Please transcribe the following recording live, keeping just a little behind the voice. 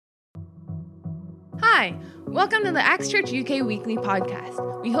Hi, welcome to the Acts Church UK Weekly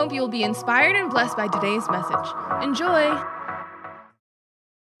Podcast. We hope you will be inspired and blessed by today's message. Enjoy!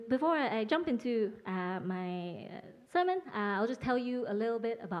 Before I jump into my sermon, I'll just tell you a little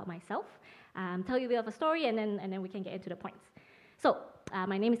bit about myself, tell you a bit of a story, and then we can get into the points. So,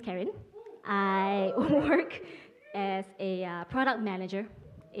 my name is Karyn. I work as a product manager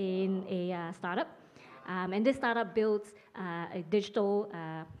in a startup, and this startup builds a digital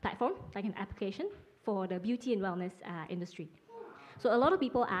platform, like an application, for the beauty and wellness industry. So a lot of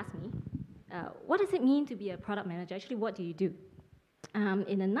people ask me, what does it mean to be a product manager? Actually, what do you do?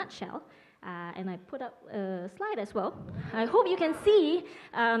 In a nutshell, and I put up a slide as well. I hope you can see,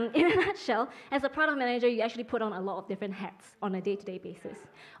 in a nutshell, as a product manager, you actually put on a lot of different hats on a day-to-day basis.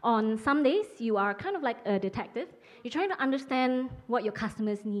 On some days, you are kind of like a detective. You're trying to understand what your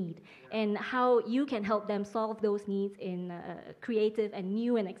customers need and how you can help them solve those needs in creative and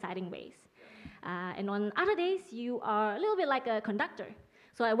new and exciting ways. And on other days, you are a little bit like a conductor.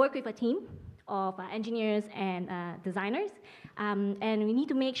 So I work with a team of engineers and designers, and we need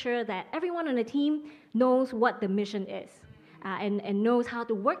to make sure that everyone on the team knows what the mission is and knows how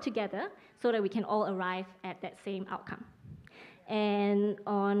to work together so that we can all arrive at that same outcome. And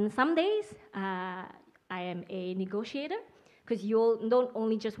on some days, I am a negotiator, because you don't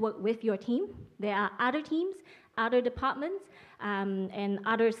only just work with your team. There are other teams, other departments, and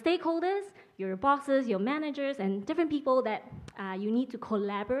other stakeholders, your bosses, your managers, and different people that you need to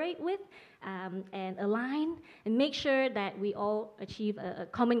collaborate with and align and make sure that we all achieve a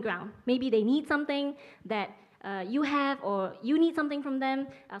common ground. Maybe they need something that you have, or you need something from them.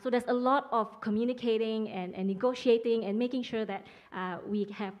 So there's a lot of communicating and negotiating and making sure that we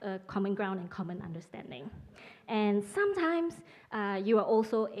have a common ground and common understanding. And sometimes you are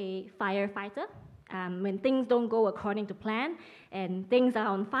also a firefighter. When things don't go according to plan and things are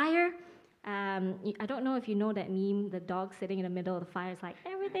on fire, I don't know if you know that meme, the dog sitting in the middle of the fire is like,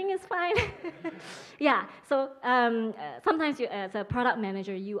 everything is fine. Yeah, so sometimes you, as a product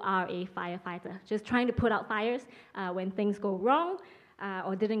manager, you are a firefighter, just trying to put out fires when things go wrong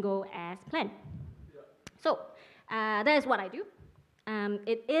or didn't go as planned. Yeah. So that is what I do.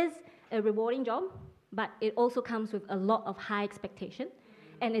 It is a rewarding job, but it also comes with a lot of high expectation,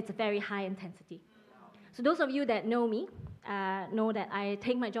 and it's a very high intensity. So those of you that know me know that I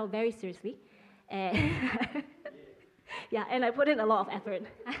take my job very seriously. Yeah, and I put in a lot of effort.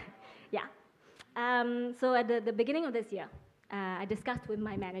 Yeah. So at the beginning of this year, I discussed with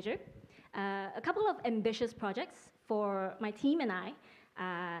my manager a couple of ambitious projects for my team and I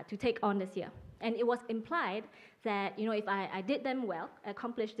to take on this year. And it was implied that, you know, if I did them well,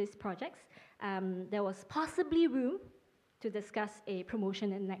 accomplished these projects, there was possibly room to discuss a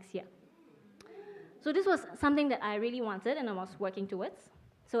promotion in next year. So this was something that I really wanted and I was working towards.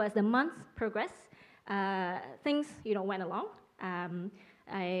 So as the months progressed, things, went along.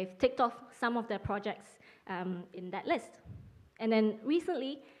 I've ticked off some of the projects in that list. And then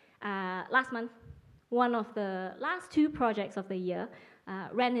recently, last month, one of the last two projects of the year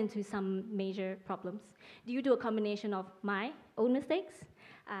ran into some major problems due to a combination of my own mistakes,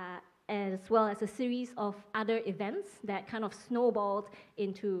 as well as a series of other events that kind of snowballed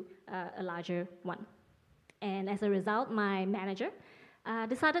into a larger one. And as a result, my manager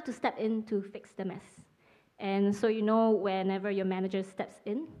decided to step in to fix the mess. And so whenever your manager steps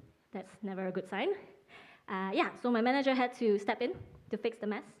in, that's never a good sign. So my manager had to step in to fix the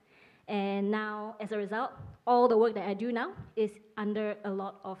mess. And now, as a result, all the work that I do now is under a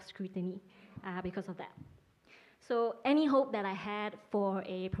lot of scrutiny because of that. So any hope that I had for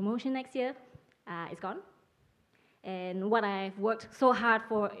a promotion next year is gone. And what I've worked so hard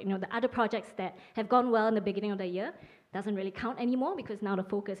for, the other projects that have gone well in the beginning of the year doesn't really count anymore, because now the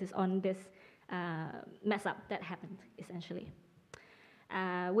focus is on this mess up that happened, essentially.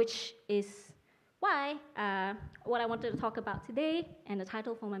 Which is why what I wanted to talk about today, and the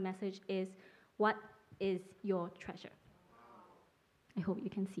title for my message is, What is Your Treasure? I hope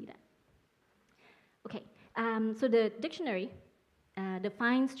you can see that. Okay. So the dictionary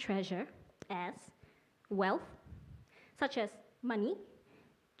defines treasure as wealth, such as money,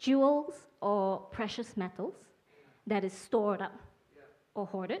 jewels, or precious metals that is stored up or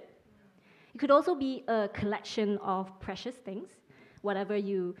hoarded. It could also be a collection of precious things, whatever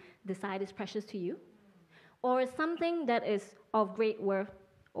you decide is precious to you, or something that is of great worth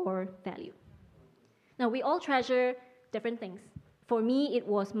or value. Now, we all treasure different things. For me, it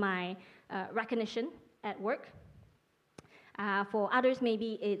was my recognition at work. For others,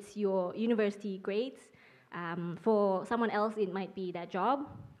 maybe it's your university grades. For someone else, it might be that job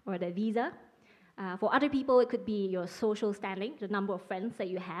or that visa. For other people, it could be your social standing, the number of friends that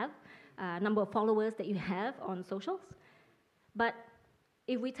you have. number of followers that you have on socials. But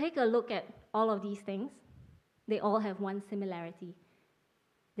if we take a look at all of these things, they all have one similarity.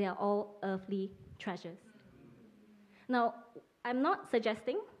 They are all earthly treasures. Now, I'm not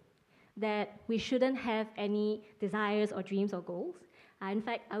suggesting that we shouldn't have any desires or dreams or goals. In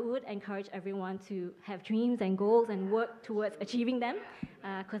fact, I would encourage everyone to have dreams and goals and work towards achieving them,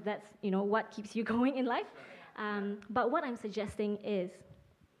 because that's what keeps you going in life. But what I'm suggesting is,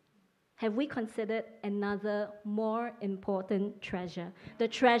 have we considered another more important treasure, the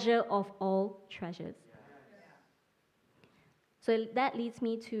treasure of all treasures? So that leads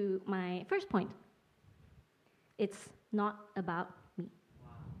me to my first point. It's not about me.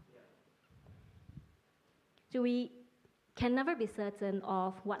 So we can never be certain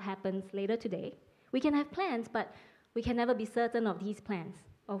of what happens later today. We can have plans, but we can never be certain of these plans,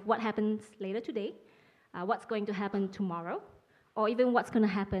 of what happens later today, what's going to happen tomorrow, or even what's going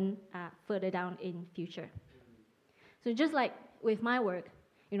to happen further down in future. So just like with my work,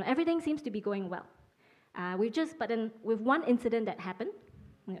 everything seems to be going well. But then with one incident that happened,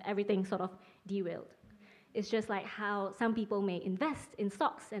 everything sort of derailed. It's just like how some people may invest in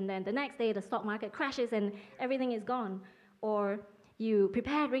stocks, and then the next day the stock market crashes and everything is gone. Or you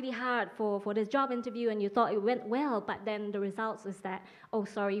prepared really hard for this job interview and you thought it went well, but then the results is that, oh,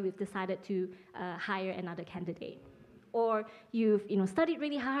 sorry, we've decided to hire another candidate. Or you've studied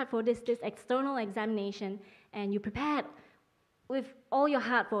really hard for this external examination and you prepared with all your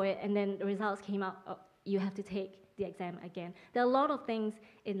heart for it, and then the results came out, oh, you have to take the exam again. There are a lot of things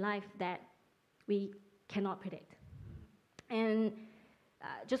in life that we cannot predict. And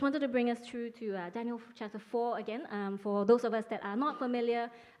just wanted to bring us through to Daniel chapter 4 again. For those of us that are not familiar,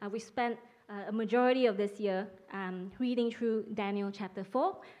 we spent a majority of this year reading through Daniel chapter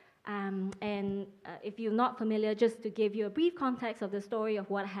 4. If you're not familiar, just to give you a brief context of the story of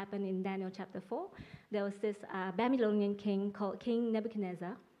what happened in Daniel chapter 4, there was this Babylonian king called King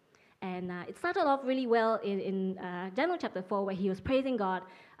Nebuchadnezzar. And it started off really well in Daniel chapter 4, where he was praising God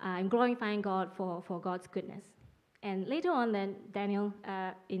and glorifying God for God's goodness. And later on, then Daniel,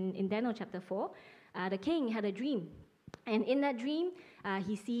 in Daniel chapter 4, the king had a dream. And in that dream,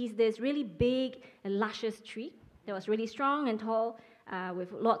 he sees this really big and luscious tree that was really strong and tall,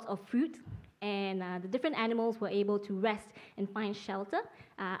 with lots of fruit. And the different animals were able to rest and find shelter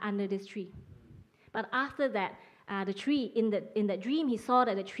under this tree. But after that, the tree, in that dream, he saw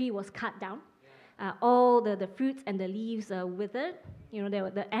that the tree was cut down. All the fruits and the leaves withered.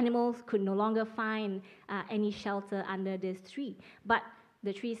 The animals could no longer find any shelter under this tree. But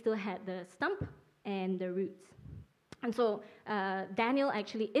the tree still had the stump and the roots. And so Daniel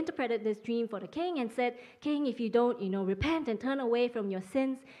actually interpreted this dream for the king and said, King, if you don't, repent and turn away from your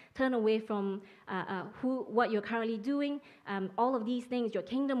sins, turn away from what you're currently doing, all of these things, your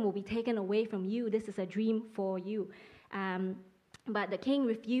kingdom will be taken away from you. This is a dream for you. But the king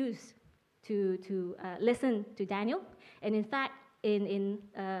refused to listen to Daniel. And in fact, in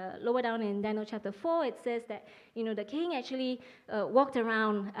lower down in Daniel chapter 4, it says that, the king actually walked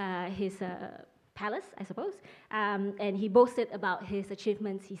around his palace, I suppose, and he boasted about his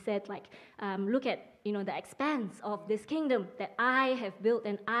achievements. He said, look at, the expanse of this kingdom that I have built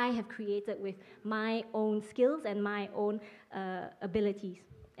and I have created with my own skills and my own abilities.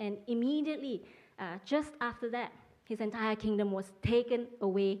 And immediately, just after that, his entire kingdom was taken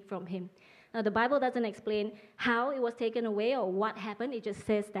away from him. Now, the Bible doesn't explain how it was taken away or what happened. It just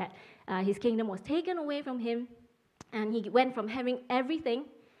says that his kingdom was taken away from him, and he went from having everything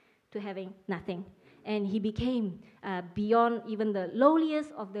to having nothing. And he became beyond even the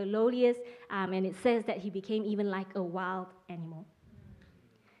lowliest of the lowliest, and it says that he became even like a wild animal.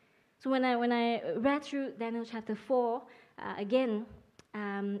 So when I read through Daniel chapter 4, again,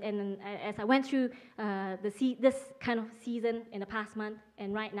 and as I went through this kind of season in the past month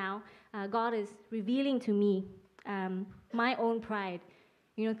and right now, God is revealing to me my own pride,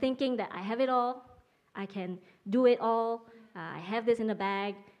 thinking that I have it all, I can do it all, I have this in the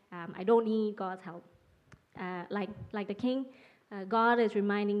bag, I don't need God's help. Like the king, God is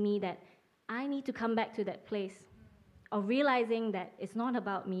reminding me that I need to come back to that place of realizing that it's not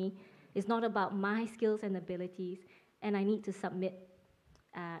about me, it's not about my skills and abilities, and I need to submit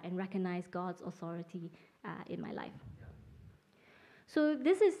and recognize God's authority in my life. So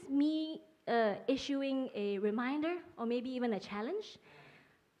this is me issuing a reminder or maybe even a challenge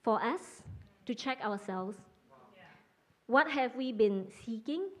for us to check ourselves. What have we been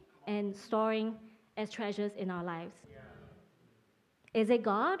seeking and storing as treasures in our lives? Is it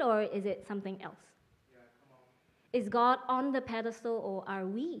God or is it something else? Is God on the pedestal or are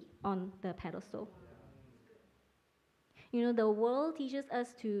we on the pedestal? The world teaches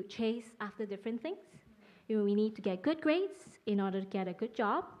us to chase after different things. We need to get good grades in order to get a good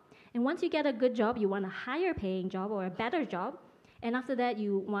job. And once you get a good job, you want a higher paying job or a better job. And after that,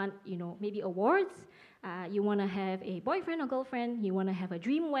 you want, maybe awards. You want to have a boyfriend or girlfriend. You want to have a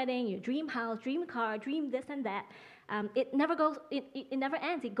dream wedding, your dream house, dream car, dream this and that. It never goes. It never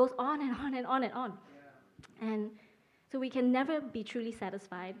ends. It goes on and on and on and on. Yeah. And so we can never be truly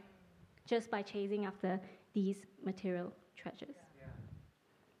satisfied just by chasing after these material treasures. Yeah.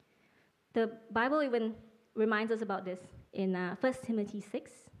 The Bible even reminds us about this in 1 Timothy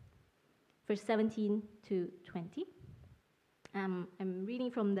 6, verse 17 to 20. I'm reading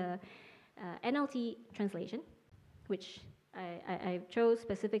from the NLT translation, which I chose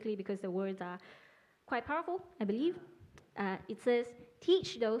specifically because the words are quite powerful, I believe. It says,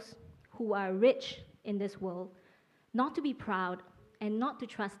 "Teach those who are rich in this world not to be proud and not to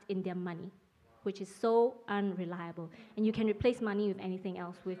trust in their money, which is so unreliable." And you can replace money with anything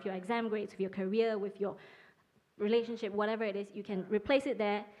else, with your exam grades, with your career, with your relationship, whatever it is, you can replace it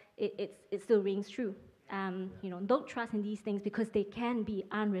there. It still rings true. Don't trust in these things because they can be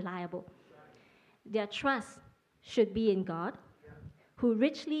unreliable. Their trust should be in God, who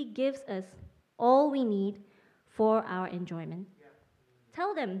richly gives us all we need for our enjoyment.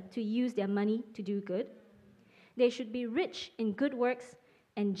 Tell them to use their money to do good. They should be rich in good works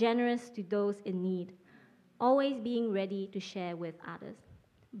and generous to those in need, always being ready to share with others.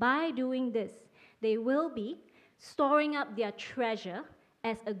 By doing this, they will be storing up their treasure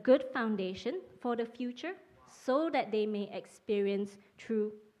as a good foundation for the future so that they may experience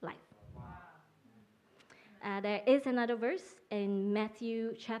true life. There is another verse in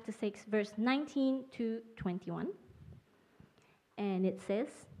Matthew chapter 6, verse 19 to 21. And it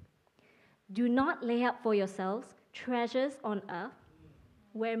says, "Do not lay up for yourselves treasures on earth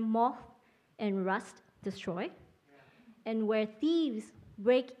where moth and rust destroy and where thieves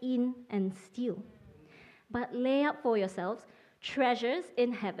break in and steal. But lay up for yourselves treasures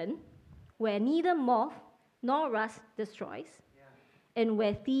in heaven where neither moth nor rust destroys and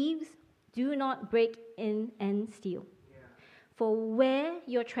where thieves do not break in and steal. For where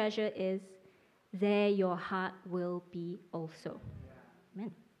your treasure is, there your heart will be also."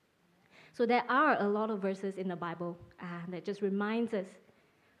 Amen. So there are a lot of verses in the Bible that just reminds us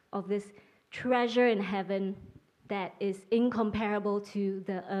of this treasure in heaven that is incomparable to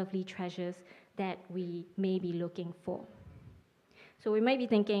the earthly treasures that we may be looking for. So we might be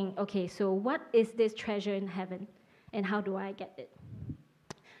thinking, okay, so what is this treasure in heaven and how do I get it?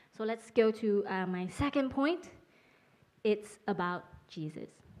 So let's go to my second point. It's about Jesus.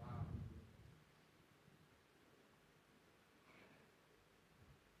 Wow.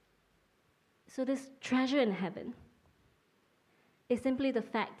 So this treasure in heaven is simply the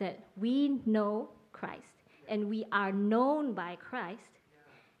fact that we know Christ and we are known by Christ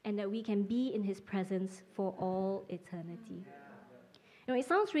and that we can be in his presence for all eternity. It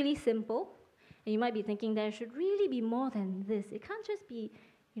sounds really simple, and you might be thinking there should really be more than this. It can't just be,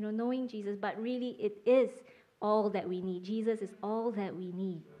 knowing Jesus, but really it is all that we need. Jesus is all that we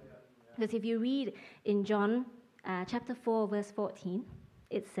need. Because if you read in John chapter 4, verse 14,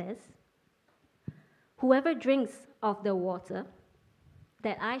 it says, "Whoever drinks of the water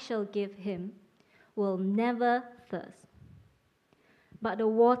that I shall give him will never thirst. But the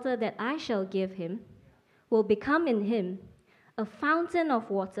water that I shall give him will become in him a fountain of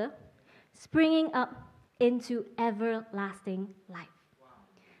water springing up into everlasting life." Wow.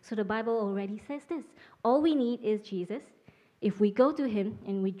 So the Bible already says this. All we need is Jesus. If we go to him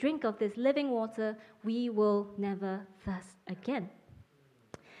and we drink of this living water, we will never thirst again.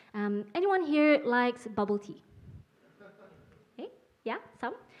 Anyone here likes bubble tea? Okay? Yeah,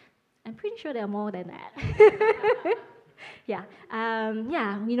 some? I'm pretty sure there are more than that. Yeah.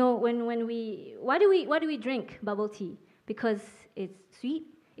 Why do we drink bubble tea? Because it's sweet,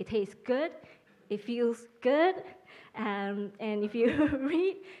 it tastes good, it feels good, and if you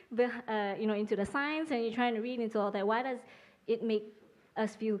read, into the science and you're trying to read into all that, why does it make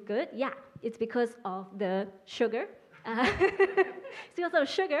us feel good? Yeah, it's because of the sugar. It's because of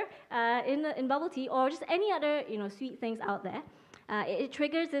sugar in bubble tea or just any other sweet things out there. It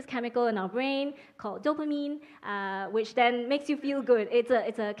triggers this chemical in our brain called dopamine, which then makes you feel good.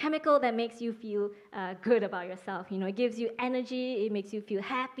 It's a chemical that makes you feel good about yourself. It gives you energy, it makes you feel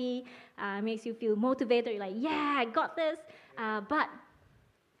happy, it makes you feel motivated. You're like, yeah, I got this. But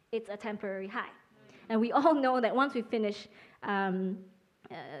it's a temporary high. And we all know that once we finish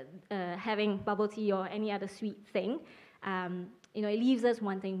having bubble tea or any other sweet thing, it leaves us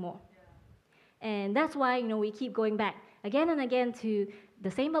wanting more. And that's why we keep going back again and again to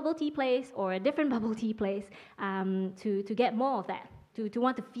the same bubble tea place or a different bubble tea place to get more of that, to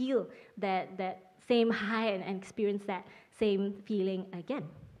want to feel that same high and experience that same feeling again.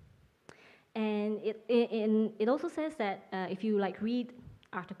 And it also says that if you like read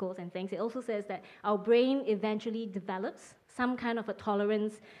articles and things, it also says that our brain eventually develops some kind of a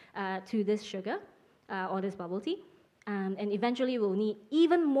tolerance to this sugar or this bubble tea, and eventually we'll need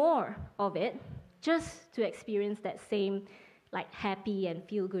even more of it just to experience that same like happy and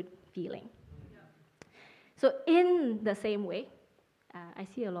feel-good feeling. Yeah. So in the same way, I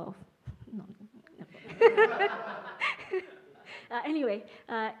see a lot of... No. Anyway,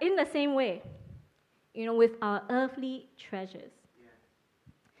 in the same way, with our earthly treasures,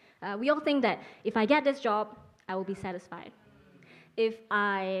 we all think that if I get this job, I will be satisfied. If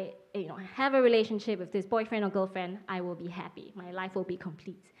I have a relationship with this boyfriend or girlfriend, I will be happy. My life will be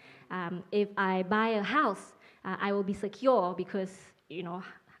complete. If I buy a house, I will be secure because,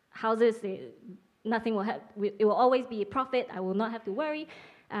 houses, nothing will have, it will always be a profit. I will not have to worry.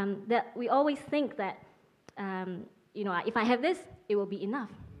 That we always think that, if I have this, it will be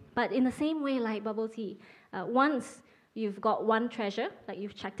enough. But in the same way, like bubble tea, once you've got one treasure, like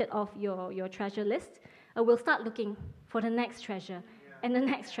you've checked it off your treasure list, we'll start looking for the next treasure, and the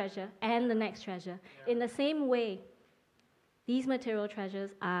next treasure, and the next treasure. In the same way, these material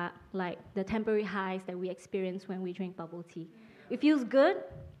treasures are like the temporary highs that we experience when we drink bubble tea. It feels good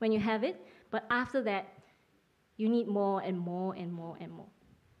when you have it, but after that, you need more and more and more and more.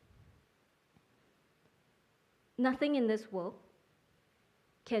 Nothing in this world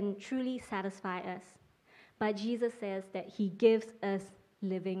can truly satisfy us, but Jesus says that he gives us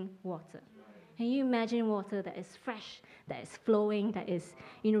living water. Can you imagine water that is fresh, that is flowing, that is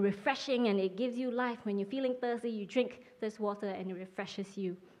refreshing, and it gives you life? When you're feeling thirsty, you drink this water and it refreshes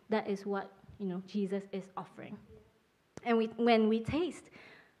you. That is what Jesus is offering. And when we taste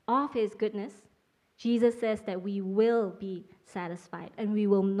of his goodness, Jesus says that we will be satisfied and we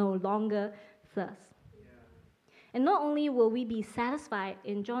will no longer thirst. And not only will we be satisfied,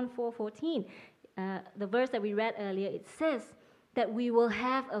 in John 4:14, the verse that we read earlier, it says that we will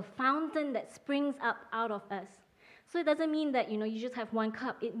have a fountain that springs up out of us. So it doesn't mean that you just have one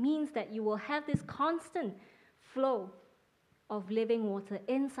cup. It means that you will have this constant flow of living water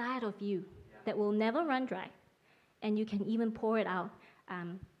inside of you that will never run dry, and you can even pour it out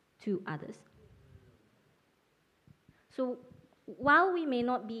to others. So while we may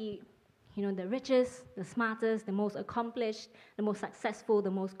not be the richest, the smartest, the most accomplished, the most successful,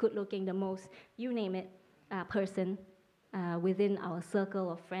 the most good-looking, the most, you name it, person within our circle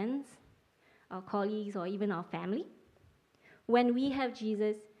of friends, our colleagues, or even our family, when we have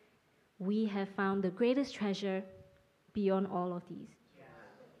Jesus, we have found the greatest treasure beyond all of these.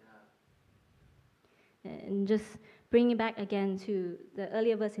 And just bringing back again to the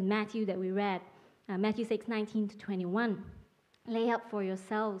earlier verse in Matthew that we read, Matthew 6:19-21. Lay up for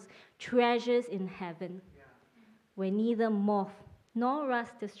yourselves treasures in heaven, where neither moth nor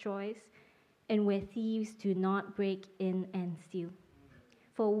rust destroys, and where thieves do not break in and steal.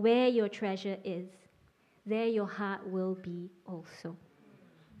 For where your treasure is, there your heart will be also.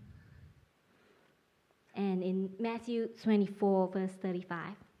 And in Matthew 24, verse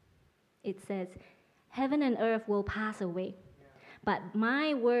 35, it says, heaven and earth will pass away, but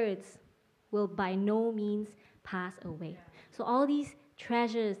my words will by no means pass away. So all these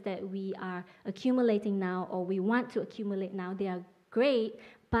treasures that we are accumulating now, or we want to accumulate now, they are great,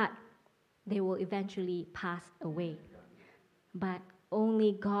 but they will eventually pass away. But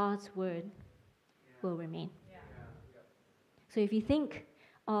only God's word will remain. So if you think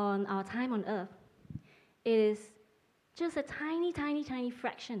on our time on earth, it is just a tiny, tiny, tiny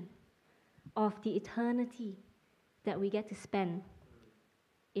fraction of the eternity that we get to spend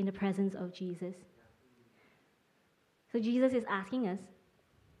in the presence of Jesus. So Jesus is asking us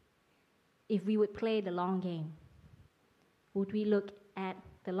if we would play the long game. Would we look at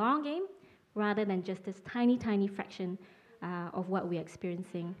the long game rather than just this tiny, tiny fraction of what we're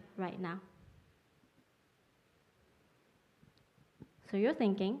experiencing right now? So you're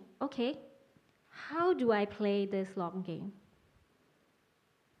thinking, okay, how do I play this long game?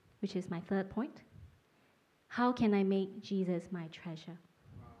 Which is my third point. How can I make Jesus my treasure?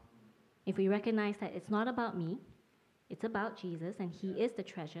 If we recognize that it's not about me, it's about Jesus, and he is the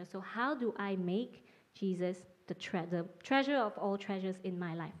treasure. So how do I make Jesus the treasure of all treasures in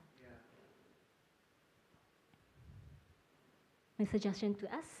my life? My suggestion to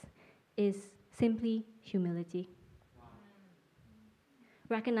us is simply humility.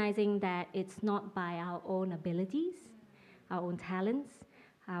 Recognizing that it's not by our own abilities, our own talents,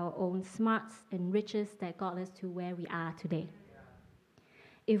 our own smarts and riches that got us to where we are today.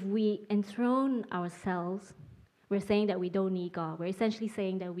 if we enthrone ourselves, we're saying that we don't need God. We're essentially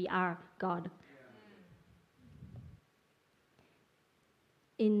saying that we are God.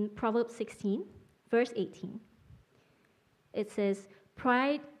 In Proverbs 16, verse 18, it says,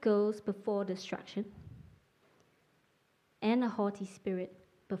 "Pride goes before destruction, and a haughty spirit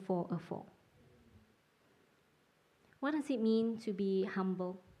before a fall." What does it mean to be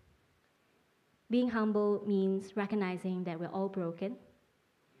humble? Being humble means recognizing that we're all broken.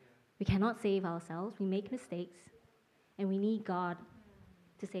 We cannot save ourselves. We make mistakes, and we need God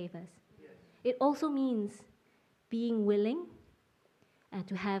to save us. It also means being willing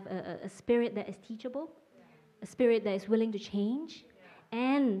to have a spirit that is teachable, a spirit that is willing to change,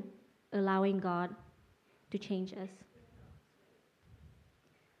 and allowing God to change us.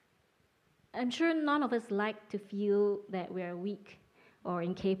 I'm sure none of us like to feel that we're weak or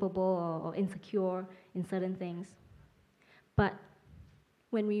incapable or insecure in certain things. But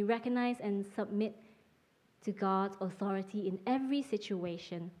when we recognize and submit to God's authority in every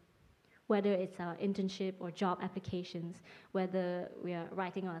situation, whether it's our internship or job applications, whether we are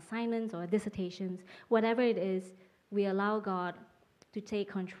writing our assignments or dissertations, whatever it is, we allow God to take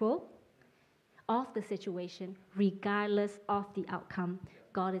control of the situation, regardless of the outcome.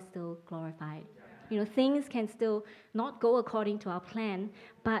 God is still glorified. Things can still not go according to our plan,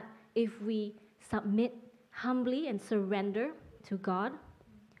 but if we submit humbly and surrender to God,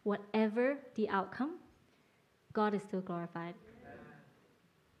 whatever the outcome, God is still glorified.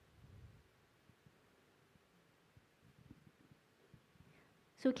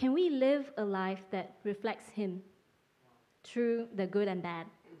 So can we live a life that reflects Him through the good and bad?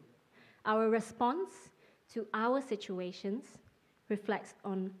 Our response to our situations reflects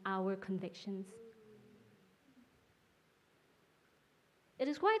on our convictions. It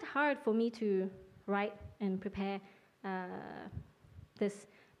is quite hard for me to write and prepare this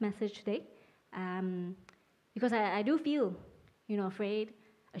message today because I do feel, afraid,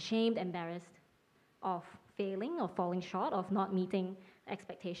 ashamed, embarrassed of failing or falling short, of not meeting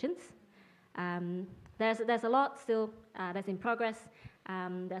expectations. There's a lot still that's in progress.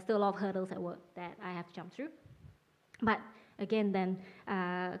 There's still a lot of hurdles at work that I have to jump through. But again, then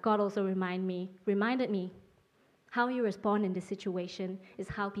God also reminded me, how you respond in this situation is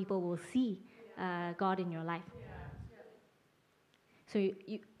how people will see God in your life. So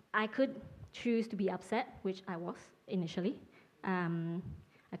I could choose to be upset, which I was initially.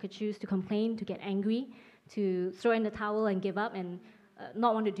 I could choose to complain, to get angry, to throw in the towel and give up and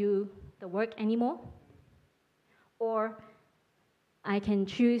not want to do the work anymore. Or I can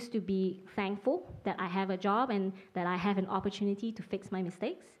choose to be thankful that I have a job and that I have an opportunity to fix my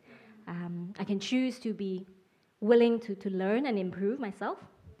mistakes. I can choose to be willing to learn and improve myself.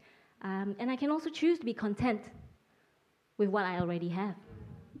 And I can also choose to be content with what I already have.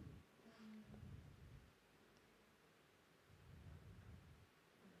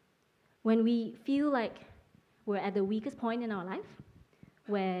 When we feel like we're at the weakest point in our life,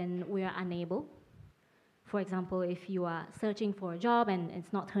 when we are unable, for example, if you are searching for a job and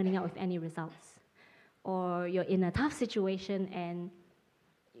it's not turning out with any results, or you're in a tough situation and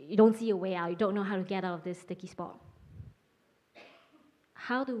you don't see a way out, you don't know how to get out of this sticky spot,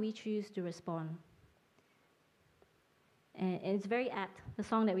 how do we choose to respond? And it's very apt, the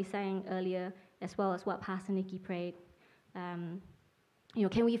song that we sang earlier, as well as what Pastor Nikki prayed. Can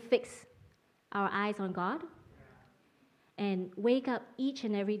we fix our eyes on God and wake up each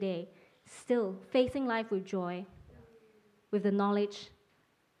and every day still facing life with joy, with the knowledge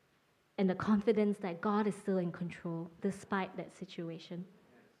and the confidence that God is still in control despite that situation?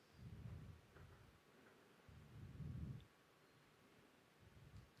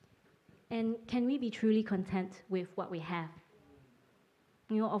 And can we be truly content with what we have?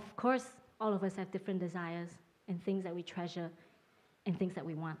 Of course, all of us have different desires and things that we treasure and things that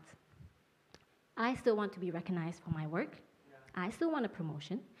we want. I still want to be recognized for my work. I still want a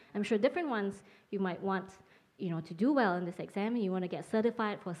promotion. I'm sure different ones you might want, to do well in this exam. You want to get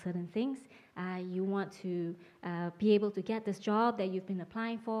certified for certain things. You want to be able to get this job that you've been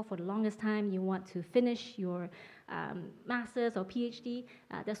applying for the longest time. You want to finish your master's or PhD.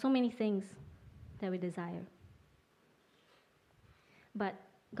 There's so many things that we desire. But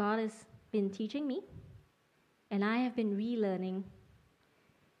God has been teaching me, and I have been relearning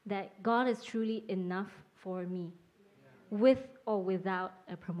that God is truly enough for me, with or without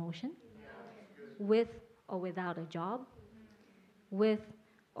a promotion, with or without a job, with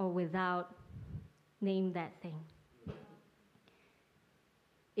or without name that thing.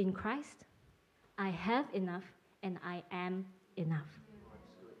 In Christ, I have enough and I am enough.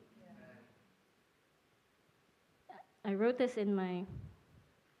 I wrote this in my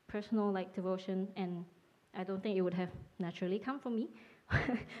personal devotion, and I don't think it would have naturally come from me.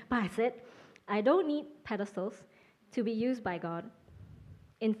 But I said, I don't need pedestals to be used by God.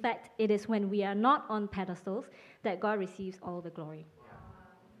 In fact, it is when we are not on pedestals that God receives all the glory.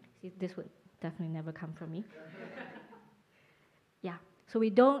 See, this would definitely never come from me. Yeah, so we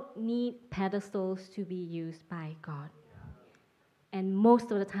don't need pedestals to be used by God. And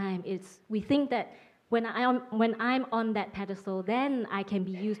most of the time, we think that when I'm on that pedestal, then I can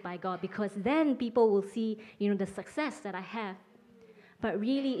be used by God, because then people will see, the success that I have. But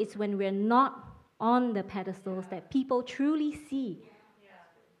really, it's when we're not on the pedestals that people truly see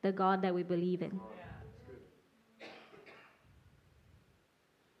the God that we believe in.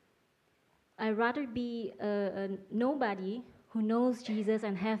 I'd rather be a nobody who knows Jesus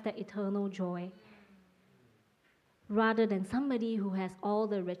and have that eternal joy, rather than somebody who has all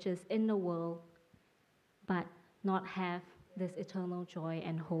the riches in the world but not have this eternal joy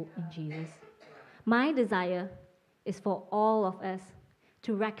and hope in Jesus. My desire is for all of us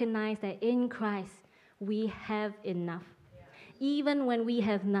to recognize that in Christ we have enough. Even when we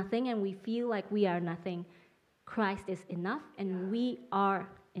have nothing and we feel like we are nothing, Christ is enough and we are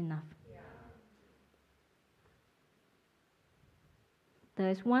enough.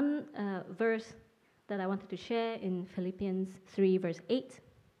 There's one verse that I wanted to share in Philippians 3, verse 8,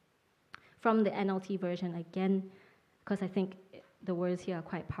 from the NLT version again, because I think the words here are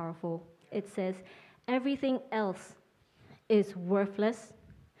quite powerful. It says, everything else is worthless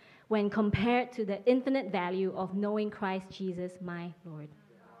when compared to the infinite value of knowing Christ Jesus, my Lord.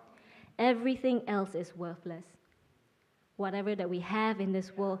 Everything else is worthless. Whatever that we have in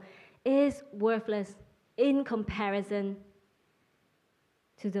this world is worthless in comparison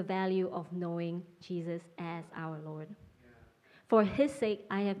to the value of knowing Jesus as our Lord. For his sake,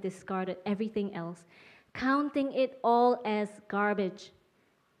 I have discarded everything else, counting it all as garbage,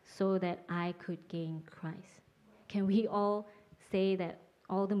 so that I could gain Christ. Can we all say that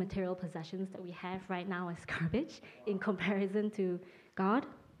all the material possessions that we have right now is garbage in comparison to God?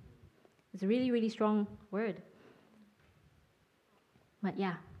 It's a really, really strong word. But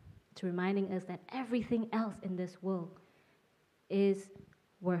yeah, it's reminding us that everything else in this world is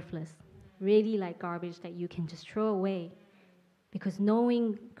worthless, really like garbage that you can just throw away, because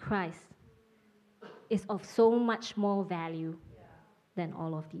knowing Christ is of so much more value than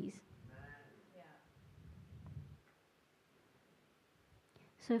all of these.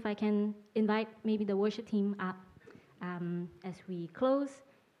 So if I can invite maybe the worship team up as we close,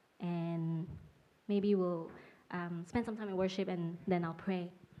 and maybe we'll spend some time in worship and then I'll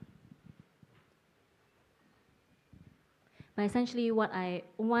pray. But essentially what I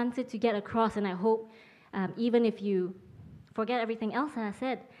wanted to get across, and I hope even if you forget everything else that I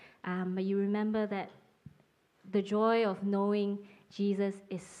said, but you remember that the joy of knowing Jesus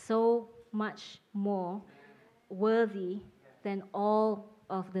is so much more worthy than all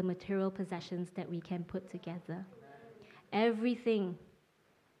of the material possessions that we can put together. Everything,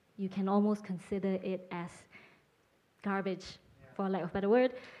 you can almost consider it as garbage, for lack of a better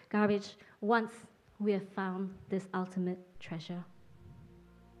word, garbage, once we have found this ultimate treasure.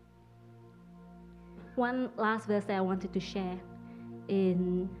 One last verse that I wanted to share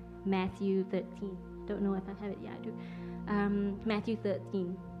in Matthew 13. Don't know if I have it. Yeah, I do. Matthew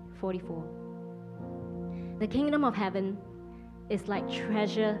 13, 44. The kingdom of heaven is like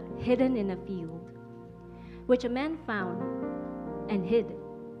treasure hidden in a field, which a man found and hid.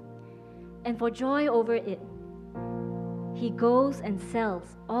 And for joy over it, he goes and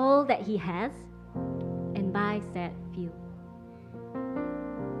sells all that he has and buys that field.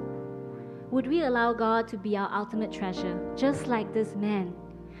 Would we allow God to be our ultimate treasure, just like this man?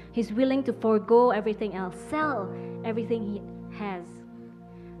 He's willing to forego everything else, sell everything he has,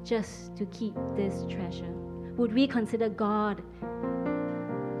 just to keep this treasure. Would we consider God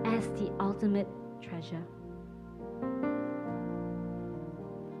as the ultimate treasure?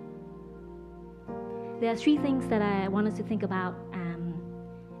 There are three things that I want us to think about,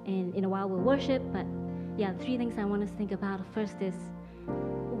 and in a while we'll worship, but yeah, three things I want us to think about. First is,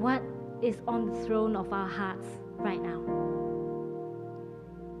 what is on the throne of our hearts right now?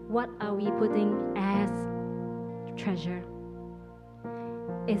 What are we putting as treasure?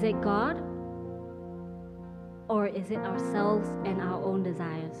 Is it God? Or is it ourselves and our own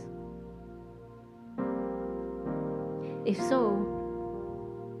desires? If so,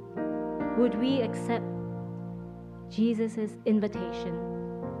 would we accept Jesus' invitation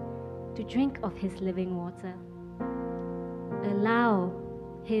to drink of his living water? Allow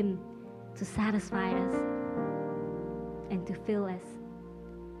him to satisfy us and to fill us,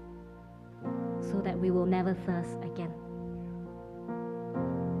 so that we will never thirst again.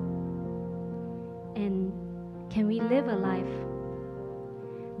 And can we live a life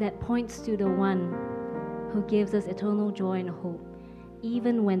that points to the one who gives us eternal joy and hope,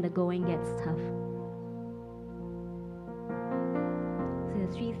 even when the going gets tough? So there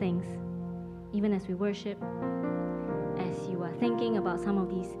are three things, even as we worship, as you are thinking about some of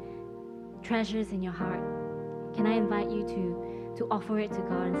these treasures in your heart, can I invite you to offer it to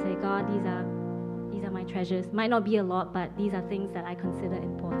God and say, God, these are my treasures. Might not be a lot, but these are things that I consider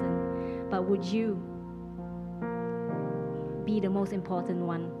important. But would you be the most important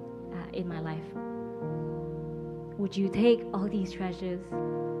one in my life? Would you take all these treasures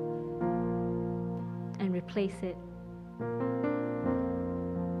and replace it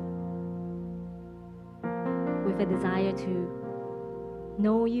with a desire to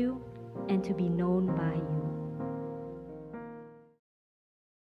know you and to be known by you?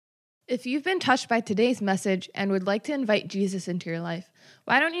 If you've been touched by today's message and would like to invite Jesus into your life,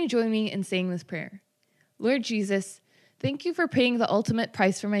 why don't you join me in saying this prayer? Lord Jesus, thank you for paying the ultimate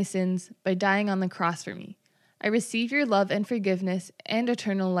price for my sins by dying on the cross for me. I receive your love and forgiveness and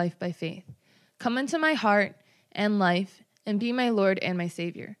eternal life by faith. Come into my heart and life and be my Lord and my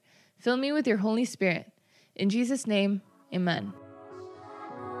Savior. Fill me with your Holy Spirit. In Jesus' name, amen.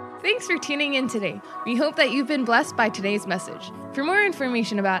 Thanks for tuning in today. We hope that you've been blessed by today's message. For more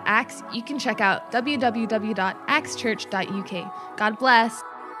information about Acts, you can check out www.actschurch.uk. God bless.